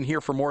Rodeo. It's been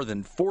here for more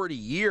than 40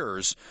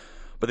 years,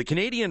 but the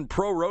Canadian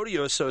Pro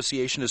Rodeo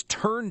Association has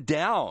turned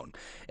down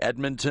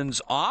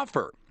Edmonton's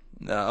offer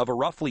of a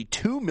roughly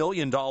 $2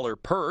 million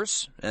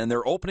purse, and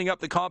they're opening up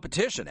the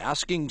competition,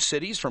 asking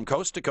cities from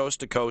coast to coast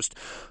to coast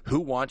who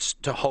wants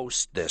to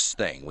host this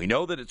thing. We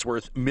know that it's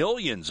worth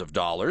millions of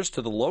dollars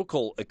to the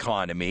local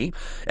economy.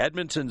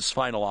 Edmonton's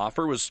final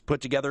offer was put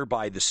together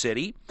by the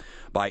city,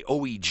 by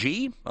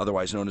OEG,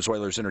 otherwise known as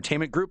Oilers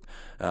Entertainment Group,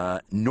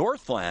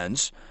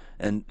 Northlands,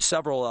 and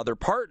several other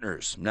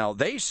partners. Now,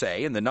 they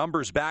say, and the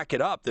numbers back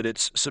it up, that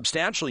it's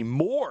substantially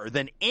more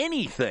than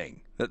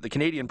anything that the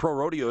Canadian Pro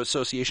Rodeo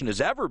Association has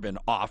ever been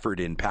offered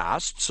in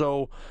past.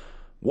 So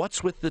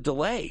what's with the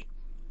delay?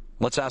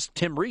 Let's ask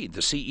Tim Reid,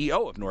 the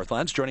CEO of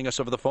Northlands, joining us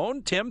over the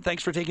phone. Tim,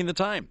 thanks for taking the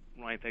time.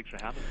 Ryan, thanks for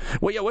having me.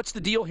 Well, yeah, what's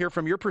the deal here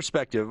from your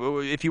perspective?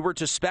 If you were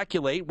to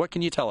speculate, what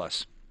can you tell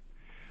us?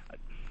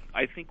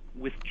 I think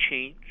with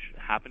change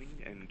happening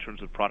in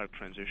terms of product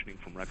transitioning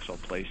from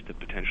Rexall Place to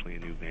potentially a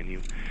new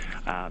venue,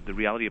 the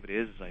reality of it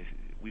is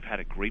we've had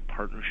a great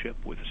partnership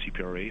with the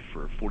CPRA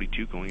for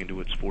 42 going into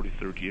its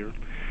 43rd year,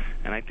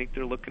 and I think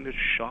they're looking to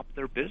shop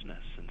their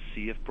business and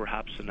see if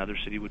perhaps another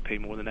city would pay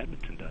more than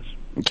Edmonton does.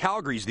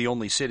 Calgary's the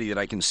only city that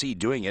I can see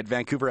doing it.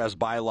 Vancouver has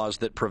bylaws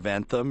that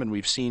prevent them, and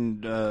we've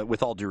seen,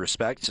 with all due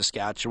respect,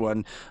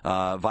 Saskatchewan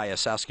via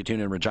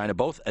Saskatoon and Regina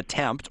both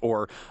attempt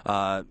or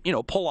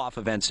pull off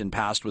events in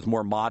past with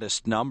more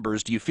modest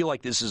numbers. Do you feel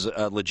like this is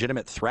a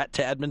legitimate threat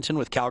to Edmonton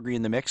with Calgary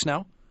in the mix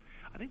now?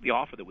 I think the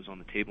offer that was on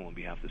the table on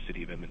behalf of the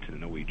City of Edmonton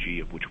and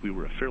OEG, of which we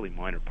were a fairly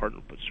minor partner,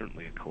 but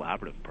certainly a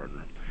collaborative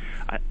partner,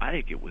 I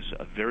think it was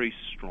a very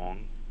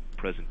strong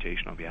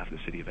presentation on behalf of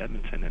the City of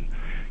Edmonton, and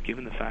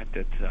given the fact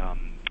that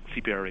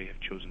CPRA have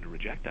chosen to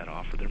reject that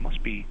offer, there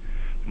must be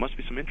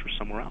some interest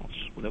somewhere else,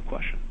 without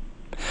question.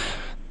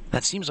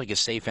 That seems like a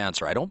safe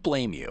answer. I don't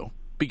blame you,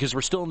 because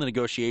we're still in the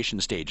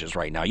negotiation stages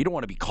right now. You don't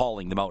want to be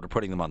calling them out or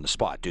putting them on the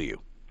spot, do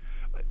you?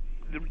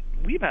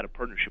 We've had a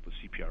partnership with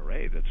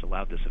CPRA that's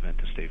allowed this event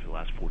to stay for the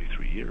last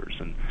 43 years.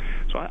 And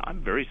so I'm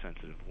very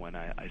sensitive when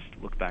I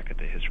look back at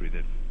the history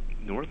that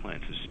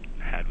Northlands has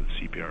had with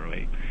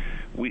CPRA.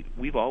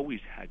 We've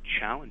always had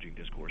challenging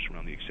discourse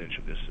around the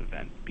extension of this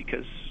event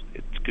because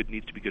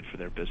needs to be good for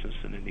their business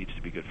and it needs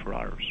to be good for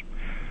ours.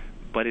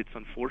 But it's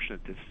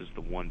unfortunate this is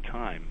the one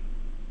time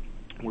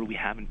where we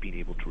haven't been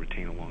able to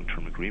retain a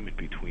long-term agreement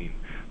between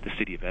the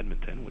City of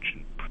Edmonton, which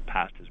in the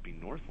past has been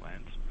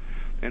Northlands,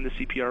 and the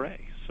CPRA.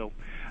 So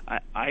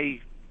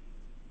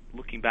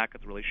looking back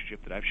at the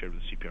relationship that I've shared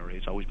with the CPRA,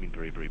 it's always been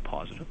very, very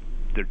positive.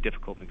 They're a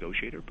difficult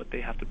negotiator, but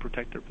they have to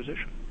protect their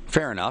position.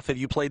 Fair enough. Have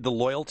you played the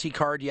loyalty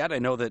card yet? I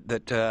know that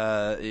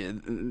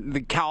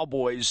the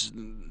Cowboys,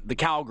 the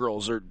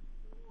Cowgirls are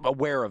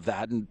aware of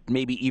that and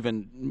maybe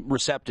even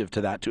receptive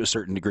to that to a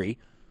certain degree.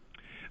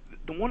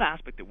 The one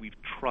aspect that we've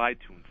tried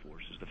to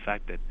enforce is the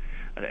fact that,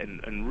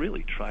 and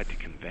really tried to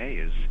convey,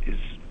 is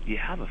you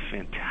have a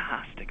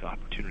fantastic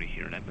opportunity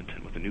here in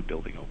Edmonton with a new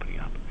building opening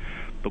up.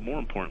 But more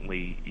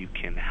importantly, you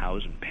can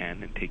house and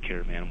pen and take care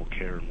of animal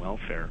care and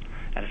welfare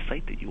at a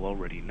site that you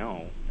already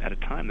know, at a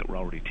time that we're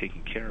already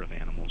taking care of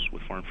animals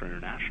with Farm Fair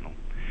International.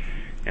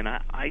 And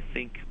I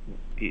think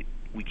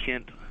we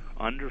can't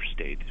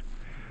understate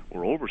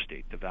or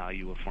overstate the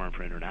value of Farm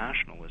Fair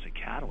International as a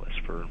catalyst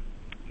for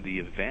the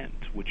event,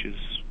 which is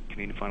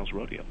Canadian Finals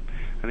Rodeo.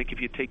 I think if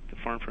you take the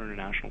Farm Fair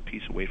International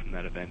piece away from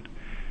that event,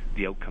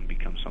 the outcome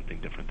becomes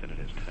something different than it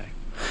is today.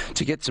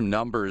 To get some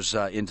numbers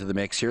into the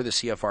mix here, the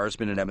CFR has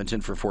been in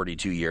Edmonton for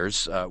 42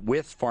 years.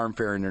 With Farm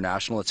Fair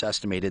International, it's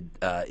estimated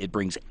it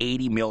brings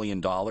 $80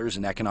 million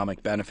in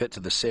economic benefit to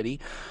the city.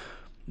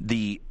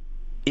 The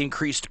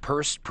increased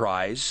purse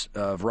prize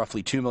of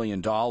roughly $2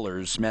 million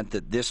meant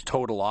that this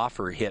total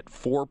offer hit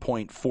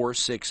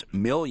 $4.46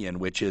 million,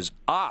 which is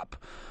up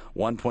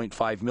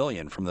 $1.5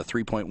 million from the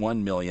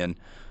 $3.1 million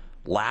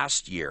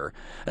last year.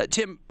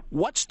 Tim,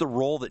 what's the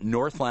role that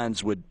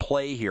Northlands would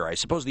play here? I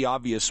suppose the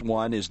obvious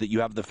one is that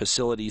you have the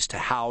facilities to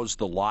house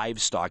the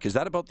livestock. Is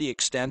that about the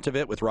extent of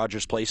it with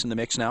Rogers Place in the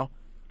mix now?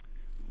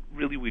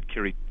 Really, we'd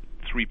carry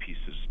three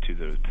pieces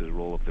to the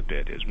role of the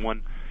bid. Is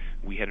one,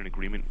 we had an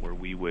agreement where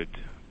we would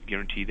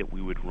guarantee that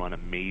we would run a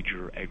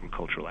major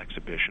agricultural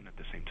exhibition at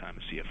the same time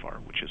as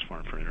CFR, which is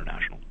Farm Fair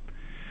International.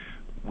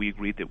 We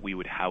agreed that we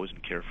would house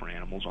and care for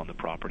animals on the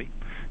property,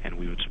 and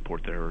we would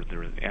support their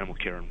animal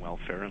care and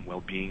welfare and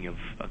well-being of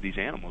these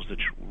animals that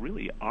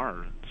really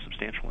are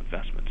substantial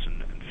investments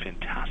and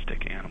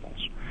fantastic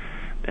animals.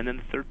 And then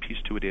the third piece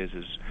to it is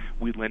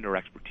we lend our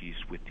expertise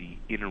with the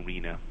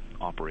in-arena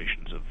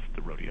operations of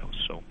the rodeos.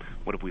 So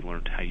what have we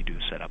learned? How you do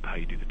the setup, how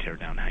you do the tear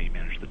down, how you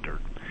manage the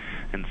dirt.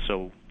 And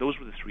so those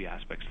were the three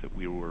aspects that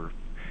we were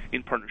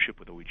in partnership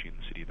with OEG and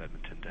the City of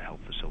Edmonton to help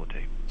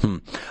facilitate.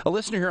 A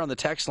listener here on the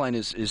text line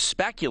is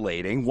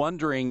speculating,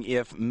 wondering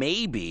if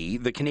maybe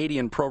the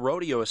Canadian Pro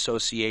Rodeo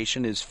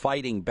Association is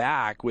fighting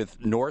back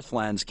with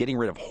Northlands getting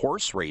rid of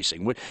horse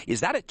racing. Is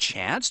that a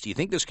chance? Do you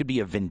think this could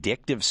be a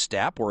vindictive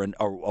step or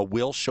a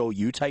will show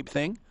you type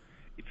thing?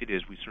 If it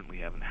is, we certainly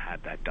haven't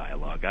had that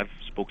dialogue. I've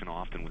spoken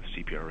often with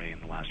CPRA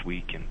in the last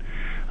week,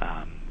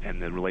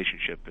 and the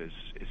relationship is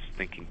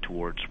thinking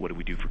towards what do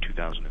we do for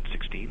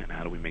 2016 and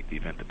how do we make the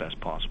event the best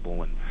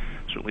possible. And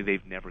certainly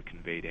they've never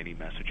conveyed any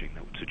messaging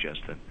that would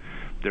suggest that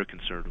they're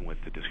concerned with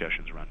the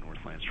discussions around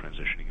Northlands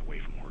transitioning away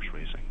from horse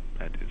racing.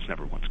 It's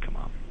never once come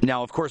up.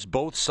 Now, of course,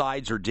 both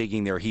sides are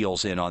digging their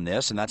heels in on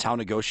this, and that's how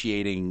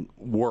negotiating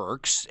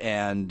works.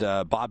 And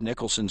Bob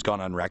Nicholson's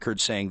gone on record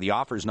saying the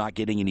offer's not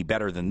getting any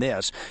better than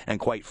this. And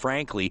quite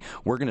frankly,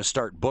 we're going to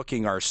start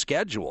booking our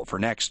schedule for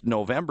next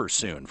November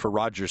soon for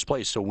Rogers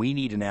Place. So we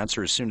need an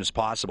answer as soon as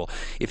possible.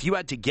 If you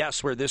had to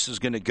guess where this is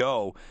going to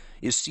go,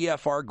 is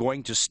CFR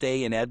going to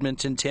stay in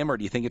Edmonton, Tim, or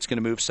do you think it's going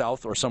to move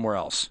south or somewhere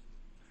else?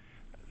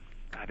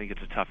 I think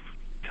it's a tough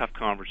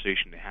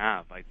conversation to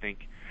have. I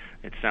think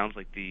it sounds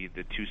like the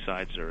two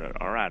sides are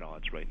at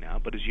odds right now,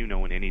 but as you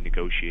know, in any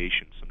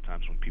negotiation,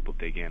 sometimes when people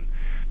dig in,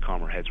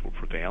 calmer heads will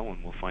prevail,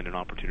 and we'll find an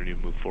opportunity to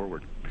move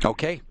forward.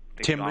 Okay.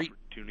 Tim Reid. The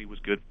opportunity was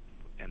good,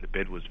 and the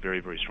bid was very,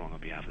 very strong on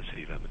behalf of the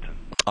City of Edmonton.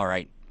 All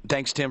right.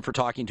 Thanks, Tim, for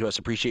talking to us.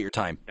 Appreciate your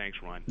time. Thanks,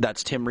 Ron.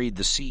 That's Tim Reid,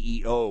 the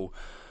CEO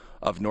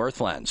of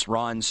Northlands.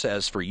 Ron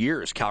says for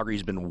years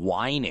Calgary's been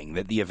whining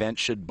that the event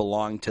should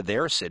belong to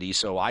their city,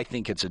 so I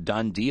think it's a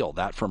done deal.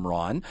 That from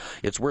Ron.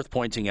 It's worth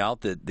pointing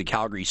out that the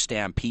Calgary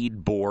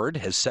Stampede Board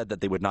has said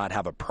that they would not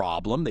have a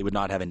problem, they would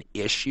not have an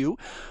issue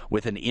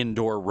with an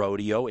indoor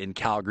rodeo in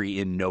Calgary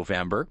in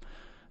November.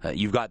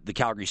 You've got the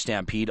Calgary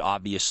Stampede,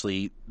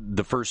 obviously,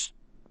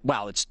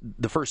 it's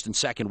the first and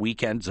second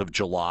weekends of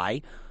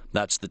July.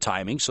 That's the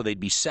timing, so they'd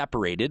be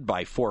separated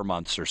by 4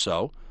 months or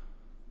so.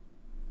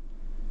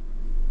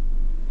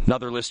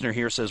 Another listener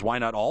here says, why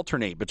not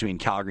alternate between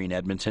Calgary and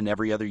Edmonton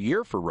every other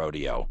year for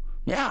rodeo?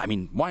 Yeah, I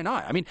mean, why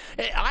not? I mean,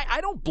 I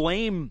don't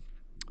blame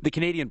the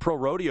Canadian Pro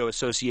Rodeo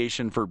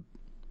Association for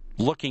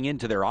looking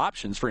into their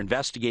options, for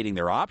investigating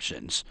their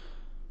options.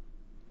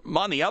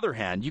 On the other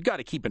hand, you've got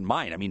to keep in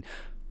mind, I mean,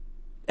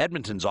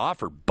 Edmonton's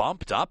offer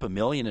bumped up $1.5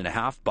 million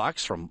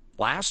from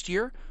last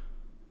year.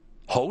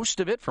 Host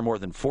of it for more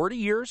than 40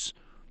 years.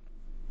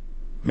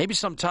 Maybe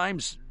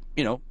sometimes,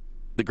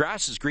 the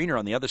grass is greener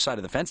on the other side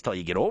of the fence till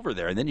you get over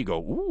there, and then you go,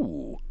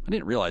 ooh, I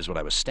didn't realize what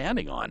I was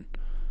standing on.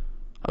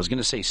 I was going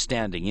to say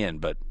standing in,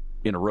 but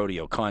in a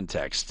rodeo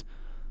context,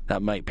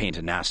 that might paint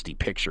a nasty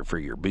picture for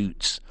your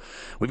boots.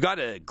 We've got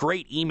a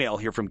great email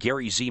here from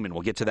Gary Zeman.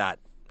 We'll get to that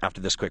after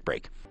this quick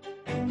break.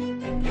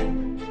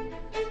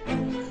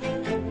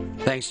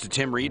 Thanks to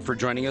Tim Reid for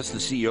joining us, the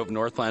CEO of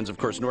Northlands. Of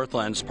course,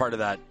 Northlands is part of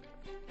that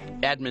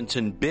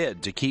Edmonton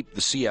bid to keep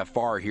the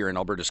CFR here in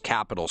Alberta's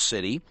capital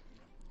city.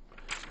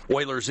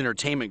 Oilers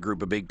Entertainment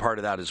Group, a big part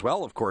of that as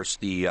well. Of course,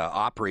 the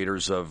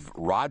operators of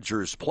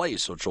Rogers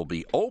Place, which will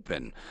be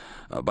open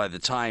by the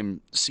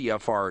time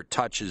CFR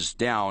touches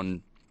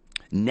down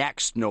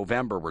next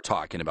November, we're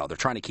talking about. They're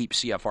trying to keep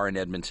CFR in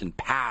Edmonton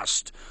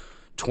past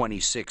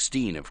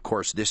 2016. Of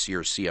course, this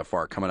year's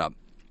CFR coming up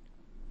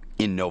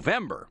in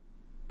November.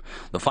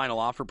 The final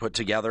offer put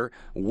together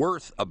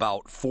worth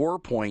about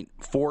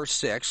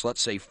 4.46,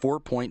 let's say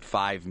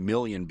 4.5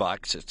 million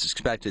bucks. It's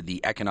expected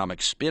the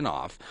economic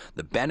spin-off,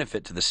 the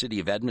benefit to the city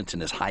of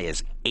Edmonton, as high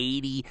as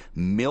 80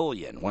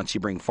 million once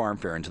you bring farm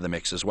fare into the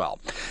mix as well.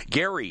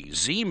 Gary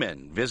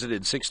Zeman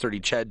visited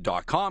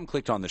 630ched.com,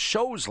 clicked on the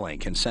show's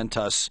link, and sent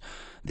us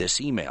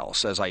this email.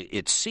 Says,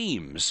 it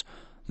seems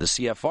the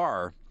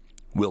CFR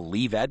will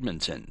leave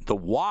Edmonton. The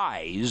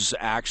whys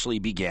actually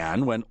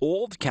began when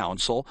Old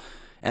Council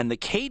and the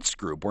Cates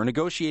Group were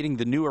negotiating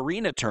the new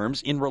arena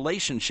terms in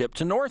relationship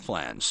to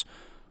Northlands.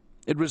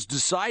 It was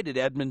decided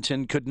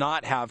Edmonton could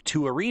not have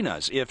two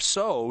arenas. If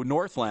so,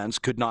 Northlands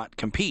could not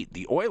compete.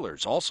 The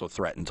Oilers also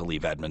threatened to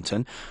leave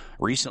Edmonton.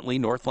 Recently,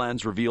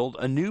 Northlands revealed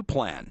a new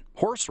plan.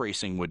 Horse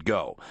racing would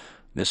go.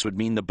 This would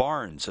mean the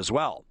barns as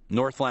well.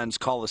 Northlands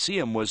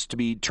Coliseum was to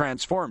be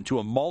transformed to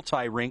a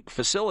multi-rink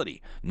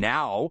facility.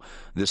 Now,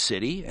 the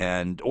city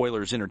and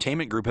Oilers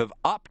Entertainment Group have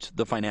upped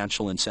the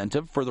financial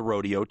incentive for the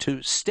rodeo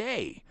to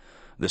stay.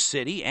 The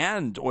city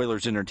and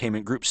Oilers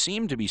Entertainment Group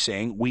seem to be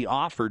saying we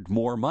offered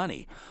more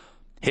money.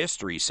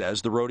 History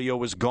says the rodeo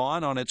was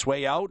gone on its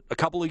way out a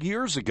couple of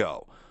years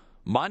ago.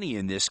 Money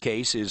in this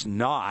case is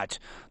not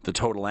the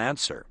total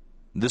answer.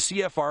 The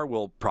CFR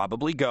will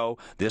probably go.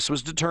 This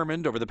was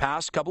determined over the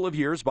past couple of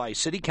years by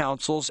city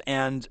councils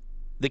and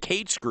the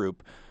Cates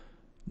Group,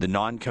 the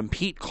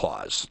non-compete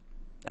clause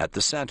at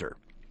the center.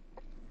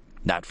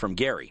 That from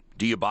Gary.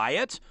 Do you buy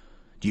it?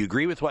 Do you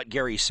agree with what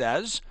Gary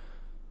says?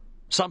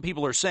 Some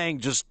people are saying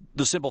just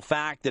the simple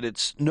fact that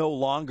it's no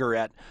longer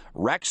at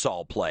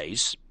Rexall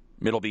Place.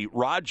 It'll be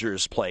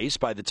Rogers Place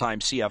by the time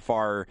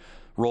CFR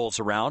rolls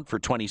around for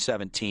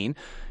 2017.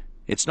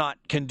 It's not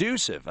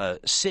conducive, a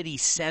city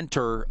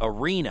center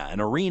arena,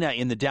 an arena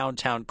in the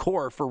downtown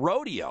core for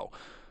rodeo.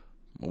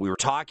 We were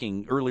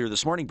talking earlier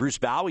this morning, Bruce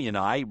Bowie and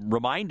I,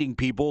 reminding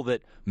people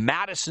that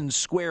Madison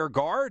Square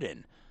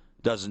Garden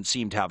doesn't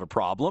seem to have a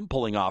problem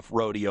pulling off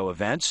rodeo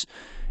events.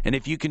 And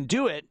if you can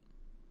do it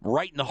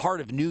right in the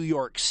heart of New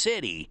York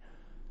City,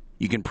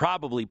 you can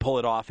probably pull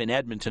it off in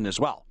Edmonton as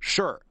well.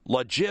 Sure,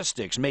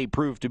 logistics may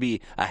prove to be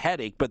a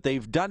headache, but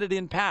they've done it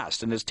in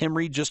past. And as Tim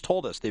Reid just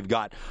told us, they've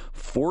got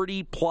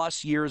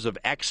 40-plus years of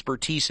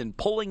expertise in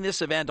pulling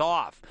this event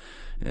off.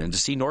 And to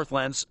see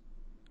Northlands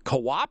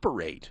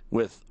cooperate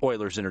with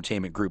Oilers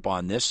Entertainment Group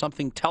on this,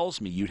 something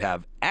tells me you'd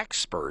have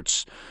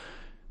experts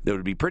that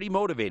would be pretty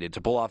motivated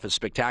to pull off a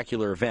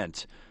spectacular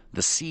event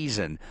the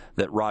season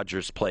that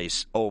Rogers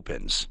Place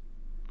opens.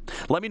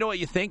 Let me know what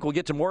you think. We'll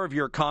get to more of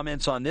your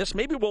comments on this.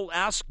 Maybe we'll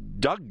ask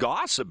Doug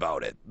Goss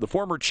about it, the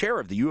former chair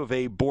of the U of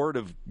A Board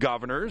of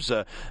Governors,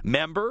 a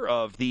member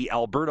of the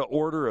Alberta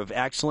Order of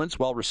Excellence,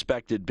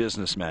 well-respected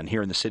businessman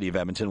here in the city of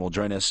Edmonton, will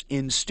join us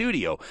in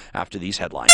studio after these headlines.